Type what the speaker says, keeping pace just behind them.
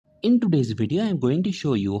In today's video, I am going to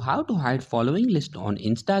show you how to hide following list on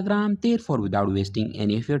Instagram. Therefore, without wasting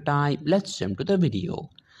any of your time, let's jump to the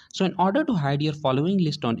video. So in order to hide your following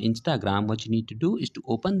list on Instagram, what you need to do is to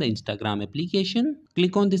open the Instagram application.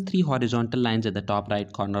 Click on these three horizontal lines at the top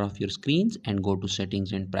right corner of your screens and go to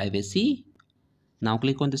settings and privacy. Now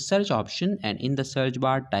click on the search option and in the search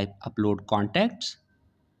bar type upload contacts.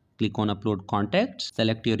 Click on upload contacts,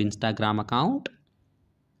 select your Instagram account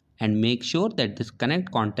and make sure that this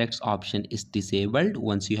connect contacts option is disabled.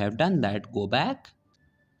 Once you have done that, go back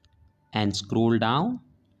and scroll down,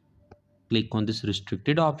 click on this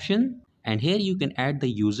restricted option, and here you can add the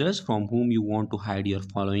users from whom you want to hide your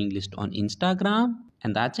following list on Instagram.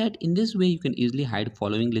 And that's it. In this way you can easily hide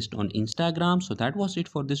following list on Instagram. So that was it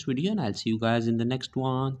for this video and I'll see you guys in the next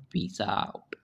one. Peace out.